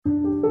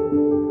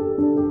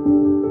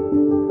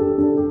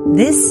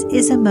This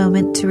is a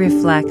moment to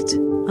reflect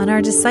on our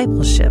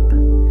discipleship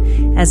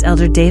as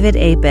Elder David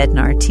A.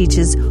 Bednar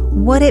teaches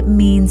what it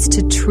means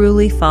to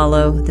truly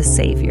follow the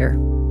Savior.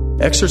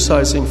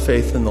 Exercising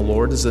faith in the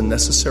Lord is a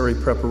necessary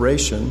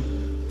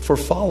preparation for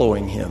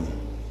following Him.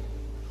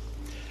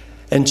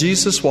 And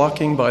Jesus,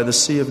 walking by the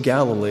Sea of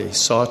Galilee,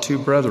 saw two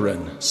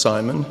brethren,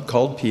 Simon,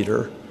 called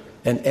Peter,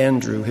 and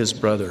Andrew, his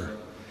brother,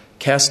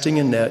 casting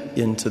a net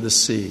into the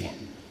sea,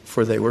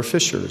 for they were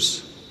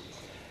fishers.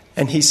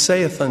 And he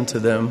saith unto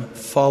them,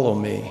 Follow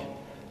me,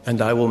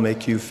 and I will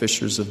make you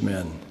fishers of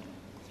men.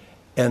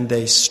 And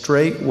they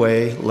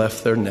straightway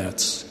left their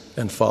nets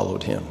and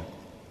followed him.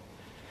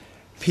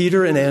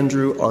 Peter and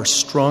Andrew are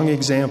strong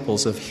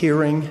examples of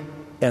hearing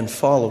and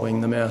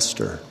following the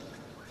Master.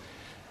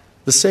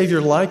 The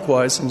Savior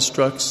likewise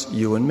instructs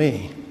you and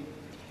me.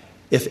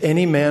 If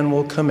any man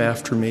will come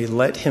after me,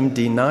 let him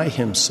deny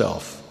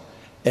himself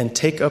and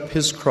take up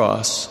his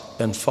cross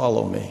and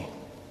follow me.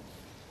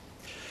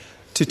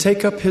 To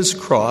take up his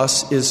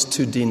cross is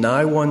to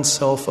deny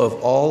oneself of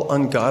all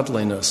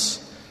ungodliness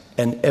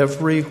and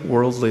every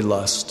worldly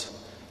lust,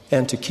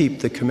 and to keep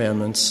the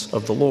commandments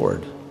of the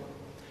Lord.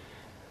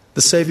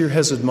 The Savior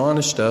has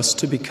admonished us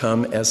to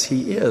become as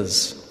he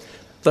is.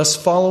 Thus,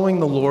 following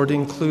the Lord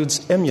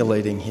includes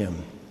emulating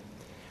him.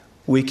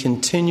 We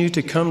continue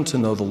to come to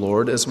know the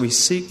Lord as we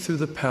seek through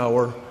the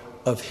power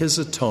of his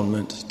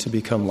atonement to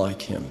become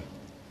like him.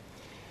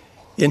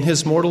 In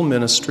his mortal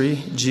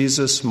ministry,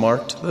 Jesus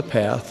marked the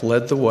path,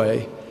 led the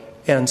way,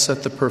 and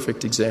set the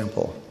perfect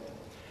example.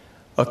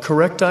 A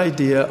correct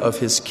idea of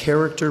his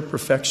character,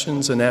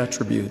 perfections, and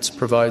attributes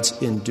provides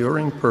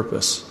enduring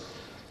purpose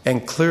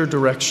and clear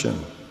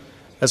direction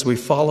as we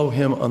follow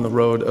him on the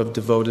road of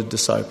devoted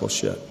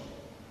discipleship.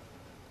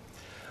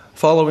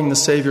 Following the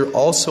Savior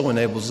also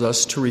enables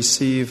us to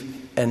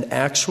receive an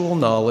actual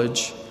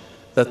knowledge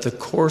that the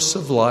course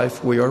of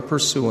life we are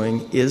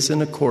pursuing is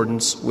in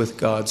accordance with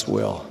God's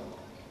will.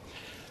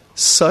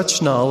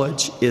 Such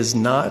knowledge is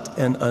not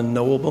an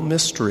unknowable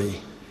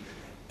mystery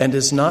and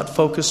is not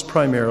focused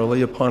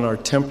primarily upon our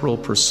temporal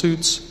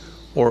pursuits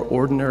or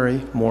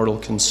ordinary mortal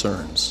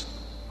concerns.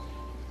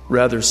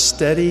 Rather,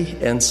 steady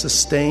and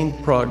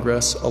sustained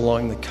progress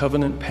along the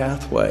covenant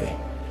pathway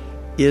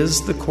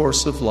is the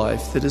course of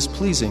life that is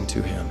pleasing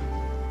to him.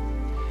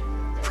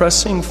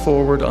 Pressing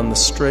forward on the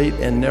straight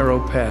and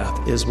narrow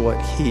path is what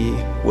he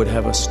would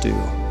have us do.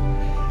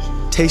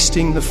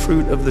 Tasting the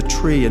fruit of the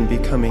tree and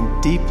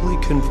becoming deeply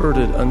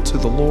converted unto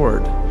the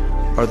Lord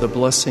are the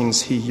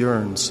blessings he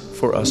yearns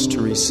for us to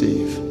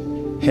receive.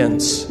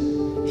 Hence,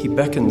 he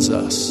beckons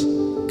us,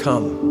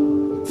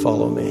 Come,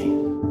 follow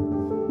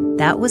me.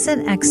 That was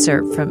an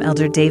excerpt from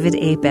Elder David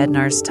A.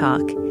 Bednar's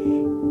talk,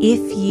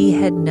 If Ye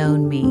Had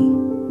Known Me.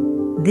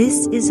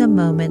 This is a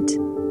moment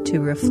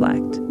to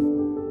reflect.